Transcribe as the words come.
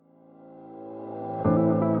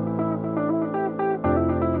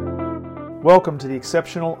Welcome to the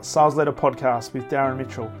Exceptional Sales Leader Podcast with Darren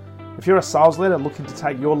Mitchell. If you're a sales leader looking to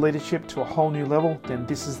take your leadership to a whole new level, then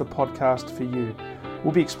this is the podcast for you.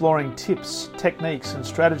 We'll be exploring tips, techniques, and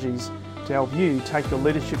strategies to help you take your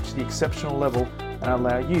leadership to the exceptional level and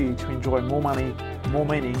allow you to enjoy more money, more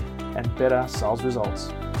meaning, and better sales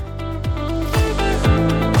results.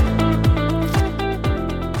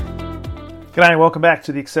 G'day and welcome back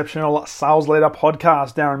to the Exceptional Sales Leader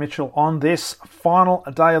Podcast. Darren Mitchell on this final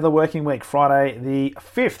day of the working week, Friday the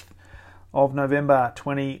 5th of November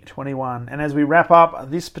 2021. And as we wrap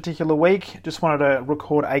up this particular week, just wanted to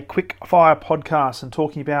record a quick fire podcast and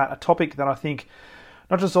talking about a topic that I think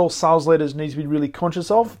not just all sales leaders need to be really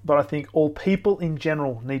conscious of, but I think all people in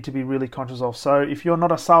general need to be really conscious of. So if you're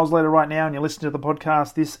not a sales leader right now and you're listening to the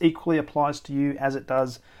podcast, this equally applies to you as it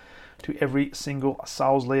does to every single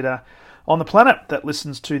sales leader on the planet that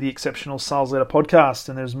listens to the Exceptional Sales Leader Podcast,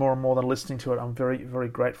 and there's more and more than listening to it. I'm very, very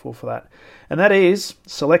grateful for that. And that is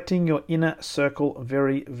selecting your inner circle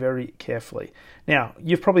very, very carefully. Now,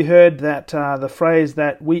 you've probably heard that the phrase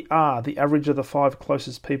that we are the average of the 5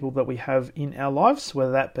 closest people that we have in our lives,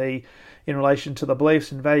 whether that be in relation to the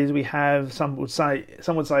beliefs and values we have. Some would say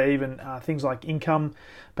even things like income,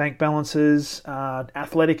 bank balances,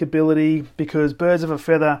 athletic ability, because birds of a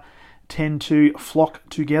feather tend to flock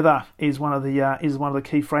together is one of the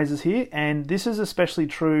key phrases here, and this is especially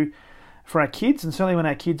true for our kids. And certainly when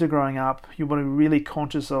our kids are growing up, you want to be really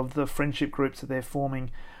conscious of the friendship groups that they're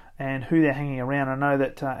forming and who they're hanging around. I know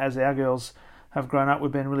that as our girls have grown up,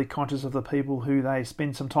 we've been really conscious of the people who they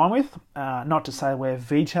spend some time with. Not to say we're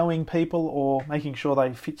vetoing people or making sure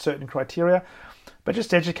they fit certain criteria, but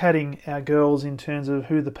just educating our girls in terms of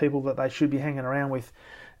who the people that they should be hanging around with.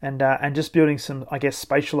 And just building some,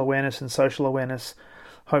 spatial awareness and social awareness,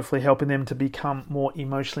 hopefully helping them to become more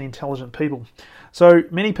emotionally intelligent people. So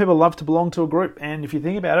many people love to belong to a group, and if you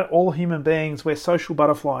think about it, all human beings, we're social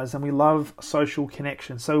butterflies and we love social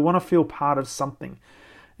connection. So we want to feel part of something.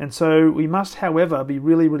 And so we must, however, be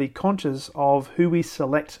really, really conscious of who we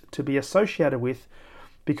select to be associated with,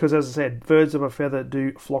 because as I said, birds of a feather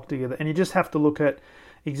do flock together. And you just have to look at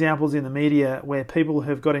examples in the media where people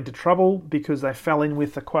have got into trouble because they fell in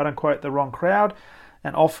with the quote-unquote the wrong crowd,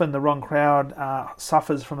 and often the wrong crowd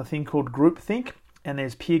suffers from a thing called groupthink, and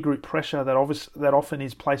there's peer group pressure that often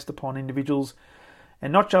is placed upon individuals,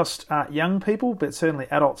 and not just young people, but certainly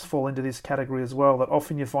adults fall into this category as well, that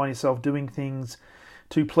often you find yourself doing things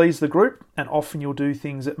to please the group, and often you'll do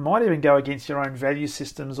things that might even go against your own value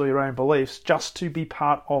systems or your own beliefs just to be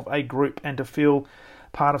part of a group and to feel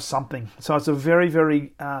part of something. So it's a very,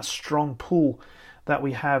 very strong pull that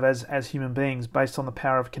we have as human beings based on the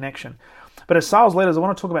power of connection. But as sales leaders, I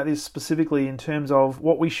want to talk about this specifically in terms of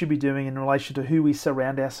what we should be doing in relation to who we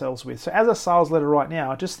surround ourselves with. So as a sales leader right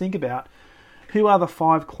now, just think about who are the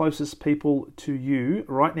 5 closest people to you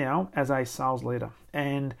right now as a sales leader.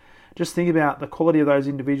 And just think about the quality of those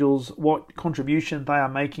individuals, what contribution they are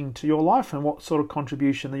making to your life and what sort of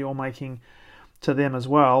contribution that you're making to them as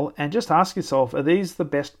well, and just ask yourself, are these the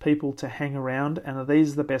best people to hang around, and are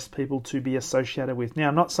these the best people to be associated with? Now,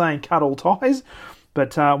 I'm not saying cut all ties,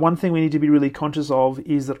 but one thing we need to be really conscious of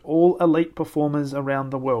is that all elite performers around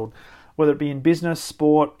the world, whether it be in business,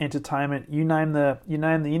 sport, entertainment, you name the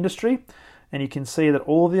industry, and you can see that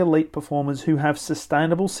all the elite performers who have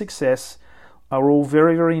sustainable success are all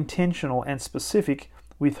very, very intentional and specific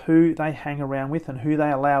with who they hang around with and who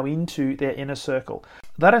they allow into their inner circle.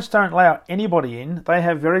 They just don't allow anybody in. They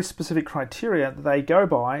have very specific criteria that they go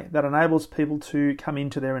by that enables people to come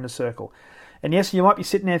into their inner circle. And yes, you might be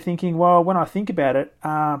sitting there thinking, well, when I think about it,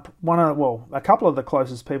 a couple of the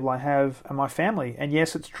closest people I have are my family. And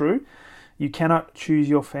yes, it's true. You cannot choose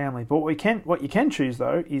your family. But what you can choose,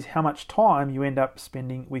 though, is how much time you end up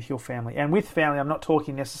spending with your family. And with family, I'm not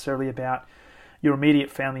talking necessarily about your immediate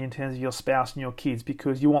family in terms of your spouse and your kids,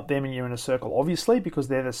 because you want them in your inner circle, obviously, because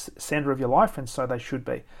they're the center of your life, and so they should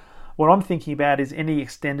be. What I'm thinking about is any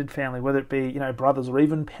extended family, whether it be brothers or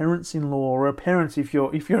even parents-in-law, or parents if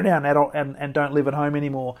you're now an adult and don't live at home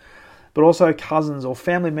anymore, but also cousins or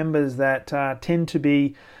family members that tend to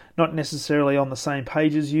be not necessarily on the same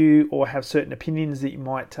page as you, or have certain opinions that you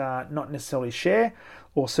might not necessarily share,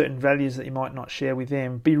 or certain values that you might not share with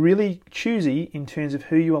them. Be really choosy in terms of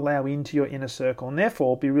who you allow into your inner circle, and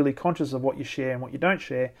therefore be really conscious of what you share and what you don't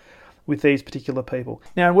share with these particular people.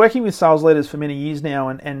 Now, working with sales leaders for many years now,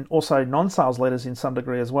 and also non-sales leaders in some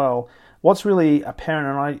degree as well, what's really apparent,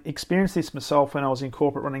 and I experienced this myself when I was in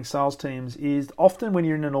corporate running sales teams, is often when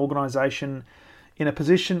you're in an organization in a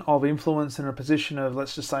position of influence and a position of,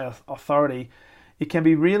 let's just say, authority, it can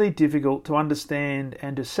be really difficult to understand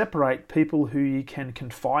and to separate people who you can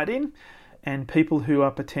confide in and people who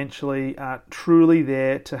are potentially truly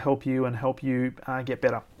there to help you and help you get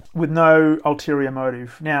better with no ulterior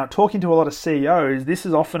motive. Now, talking to a lot of CEOs, this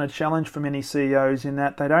is often a challenge for many CEOs in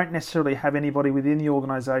that they don't necessarily have anybody within the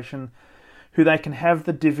organization who they can have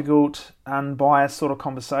the difficult, unbiased sort of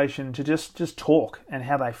conversation to just talk and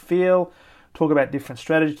how they feel, talk about different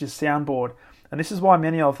strategies, soundboard. And this is why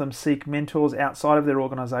many of them seek mentors outside of their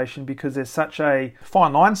organization, because there's such a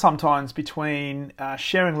fine line sometimes between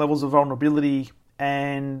sharing levels of vulnerability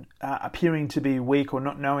and appearing to be weak or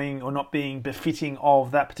not knowing or not being befitting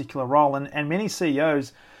of that particular role. And many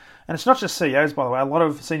CEOs, and it's not just CEOs, by the way, a lot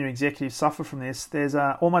of senior executives suffer from this. There's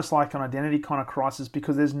almost like an identity kind of crisis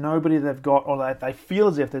because there's nobody they've got, or they feel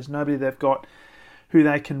as if there's nobody they've got who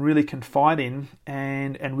they can really confide in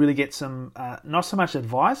and really get some, not so much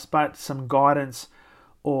advice, but some guidance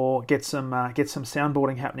or get some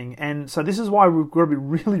soundboarding happening. And so this is why we've got to be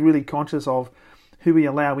really, really conscious of who we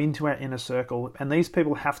allow into our inner circle. And these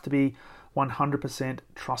people have to be 100%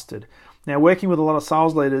 trusted. Now, working with a lot of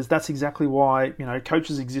sales leaders, that's exactly why,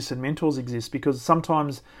 coaches exist and mentors exist, because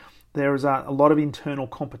sometimes there is a lot of internal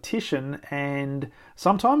competition, and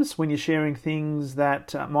sometimes when you're sharing things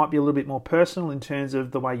that might be a little bit more personal in terms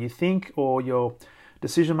of the way you think or your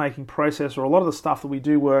decision-making process, or a lot of the stuff that we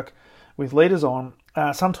do work with leaders on,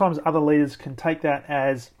 sometimes other leaders can take that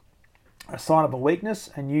as a sign of a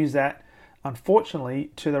weakness and use that,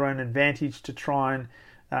 unfortunately, to their own advantage to try and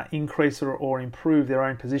increase or improve their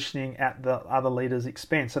own positioning at the other leaders'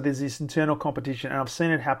 expense. So there's this internal competition, and I've seen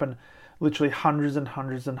it happen literally hundreds and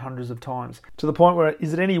hundreds and hundreds of times, to the point where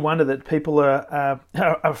is it any wonder that people are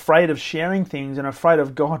afraid of sharing things and afraid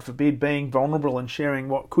of, God forbid, being vulnerable and sharing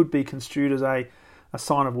what could be construed as a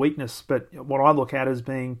sign of weakness, but what I look at as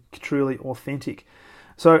being truly authentic.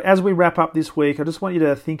 So as we wrap up this week, I just want you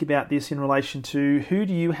to think about this in relation to who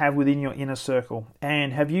do you have within your inner circle,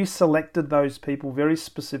 and have you selected those people very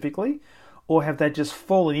specifically, or have they just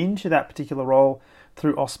fallen into that particular role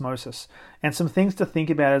through osmosis? And some things to think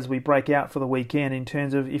about as we break out for the weekend in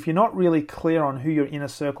terms of, if you're not really clear on who your inner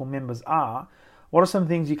circle members are, what are some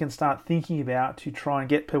things you can start thinking about to try and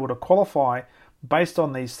get people to qualify based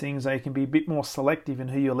on these things, so you can be a bit more selective in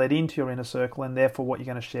who you let into your inner circle and therefore what you're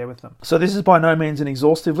going to share with them. So this is by no means an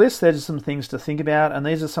exhaustive list. There's some things to think about, and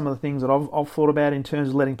these are some of the things that I've thought about in terms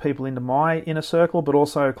of letting people into my inner circle, but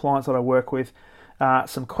also clients that I work with.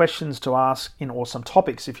 Some questions to ask, or some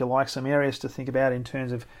topics, if you like, some areas to think about in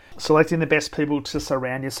terms of selecting the best people to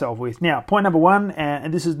surround yourself with. Now, point number one,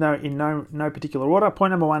 and this is in no particular order, point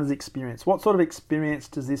number one is experience. What sort of experience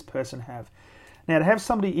does this person have? Now, to have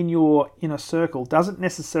somebody in your inner circle doesn't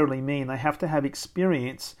necessarily mean they have to have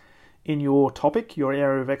experience in your topic, your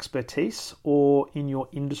area of expertise, or in your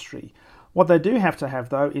industry. What they do have to have,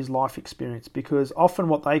 though, is life experience, because often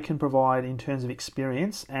what they can provide in terms of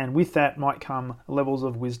experience, and with that might come levels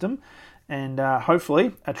of wisdom, and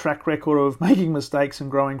hopefully a track record of making mistakes and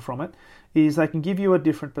growing from it, is they can give you a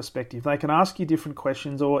different perspective. They can ask you different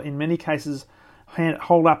questions, or in many cases,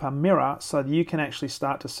 hold up a mirror so that you can actually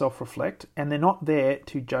start to self-reflect, and they're not there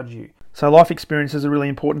to judge you. So life experience is a really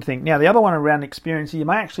important thing. Now, the other one around experience, you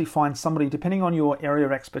may actually find somebody, depending on your area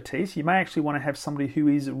of expertise, you may actually want to have somebody who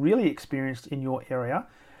is really experienced in your area,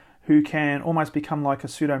 who can almost become like a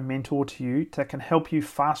pseudo mentor to you, that can help you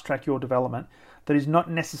fast track your development, that is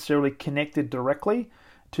not necessarily connected directly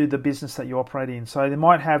to the business that you operate in. So they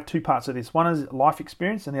might have two parts of this. One is life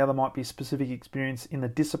experience, and the other might be specific experience in the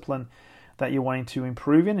discipline that you're wanting to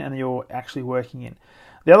improve in and you're actually working in.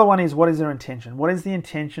 The other one is, what is their intention? What is the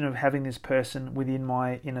intention of having this person within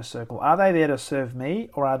my inner circle? Are they there to serve me,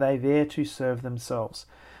 or are they there to serve themselves?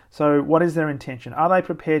 So what is their intention? Are they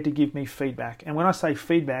prepared to give me feedback? And when I say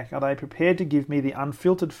feedback, are they prepared to give me the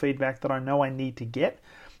unfiltered feedback that I know I need to get,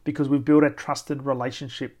 because we've built a trusted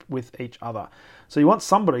relationship with each other? So you want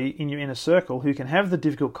somebody in your inner circle who can have the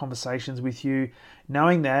difficult conversations with you,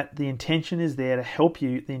 knowing that the intention is there to help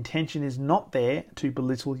you. The intention is not there to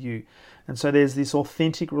belittle you. And so there's this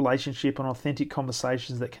authentic relationship and authentic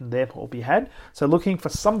conversations that can therefore be had. So looking for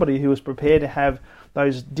somebody who is prepared to have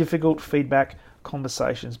those difficult feedback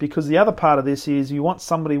conversations. Because the other part of this is, you want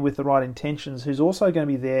somebody with the right intentions who's also going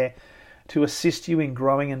to be there to assist you in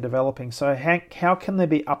growing and developing. So how can they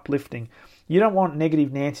be uplifting? You don't want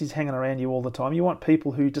negative Nancy's hanging around you all the time. You want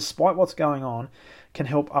people who, despite what's going on, can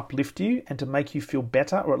help uplift you and to make you feel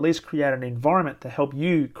better, or at least create an environment to help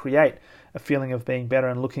you create a feeling of being better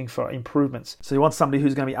and looking for improvements. So you want somebody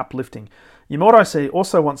who's going to be uplifting. You might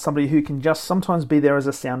also want somebody who can just sometimes be there as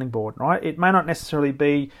a sounding board, right? It may not necessarily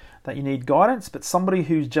be that you need guidance, but somebody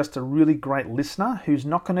who's just a really great listener, who's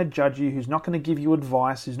not going to judge you, who's not going to give you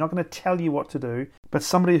advice, who's not going to tell you what to do, but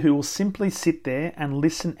somebody who will simply sit there and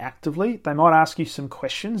listen actively. They might ask you some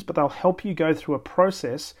questions, but they'll help you go through a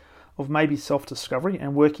process of maybe self-discovery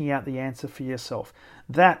and working out the answer for yourself.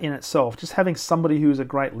 That in itself, just having somebody who is a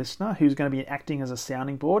great listener, who's going to be acting as a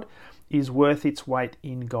sounding board, is worth its weight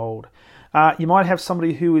in gold. You might have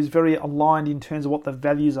somebody who is very aligned in terms of what the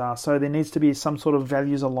values are, so there needs to be some sort of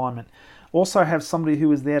values alignment. Also have somebody who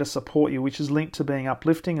is there to support you, which is linked to being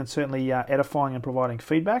uplifting and certainly edifying and providing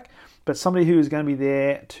feedback, but somebody who is going to be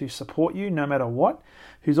there to support you no matter what,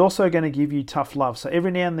 who's also going to give you tough love. So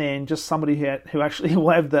every now and then, just somebody who actually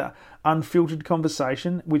will have the unfiltered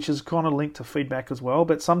conversation, which is kind of linked to feedback as well.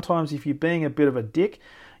 But sometimes if you're being a bit of a dick,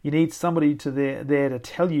 you need somebody there to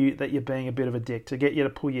tell you that you're being a bit of a dick, to get you to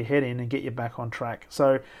pull your head in and get you back on track.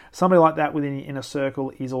 So somebody like that within your inner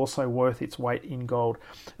circle is also worth its weight in gold.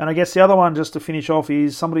 And I guess the other one, just to finish off,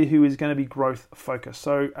 is somebody who is going to be growth focused.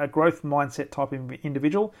 So a growth mindset type of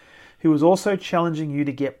individual who is also challenging you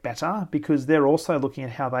to get better, because they're also looking at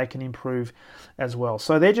how they can improve as well.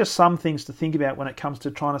 So they're just some things to think about when it comes to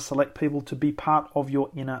trying to select people to be part of your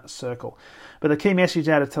inner circle. But the key message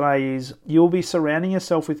out of today is you'll be surrounding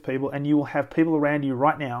yourself with people, and you will have people around you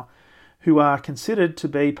right now who are considered to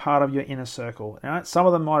be part of your inner circle. Now, some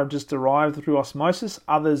of them might have just arrived through osmosis.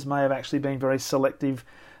 Others may have actually been very selective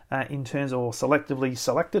in terms, or selectively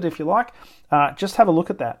selected, if you like. Just have a look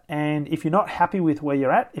at that. And if you're not happy with where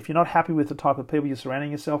you're at, if you're not happy with the type of people you're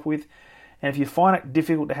surrounding yourself with, and if you find it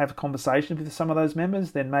difficult to have a conversation with some of those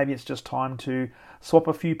members, then maybe it's just time to swap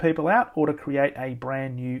a few people out or to create a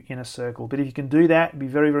brand new inner circle. But if you can do that, be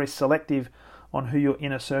very, very selective on who your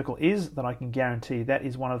inner circle is, then I can guarantee that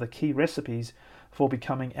is one of the key recipes for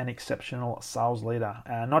becoming an exceptional sales leader.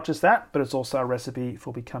 Not just that, but it's also a recipe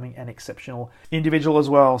for becoming an exceptional individual as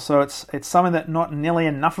well. So it's something that not nearly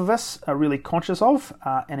enough of us are really conscious of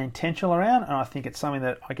and intentional around, and I think it's something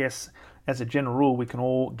that, I guess, as a general rule, we can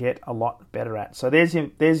all get a lot better at. So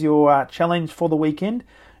there's your challenge for the weekend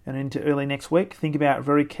and into early next week. Think about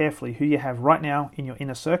very carefully who you have right now in your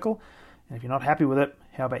inner circle, and if you're not happy with it,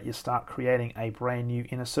 how about you start creating a brand new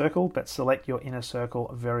inner circle, but select your inner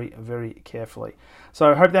circle very, very carefully.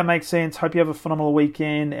 So I hope that makes sense. Hope you have a phenomenal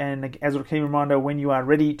weekend. And as a key reminder, when you are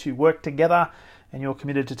ready to work together and you're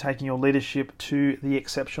committed to taking your leadership to the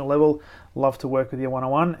exceptional level, love to work with you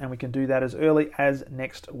one-on-one, and we can do that as early as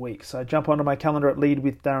next week. So jump onto my calendar at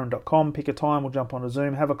leadwithdarren.com, pick a time, we'll jump onto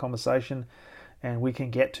Zoom, have a conversation, and we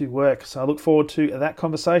can get to work. So I look forward to that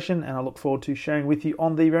conversation, and I look forward to sharing with you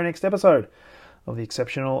on the very next episode of the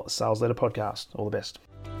Exceptional Sales Leader Podcast. All the best.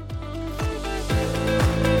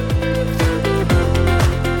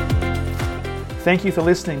 Thank you for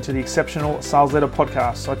listening to the Exceptional Sales Leader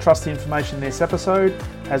Podcast. I trust the information in this episode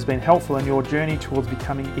has been helpful in your journey towards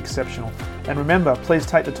becoming exceptional. And remember, please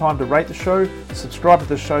take the time to rate the show, subscribe to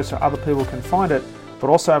the show so other people can find it. But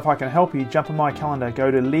also, if I can help you, jump on my calendar, go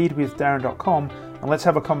to leadwithdarren.com, and let's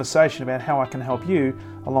have a conversation about how I can help you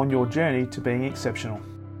along your journey to being exceptional.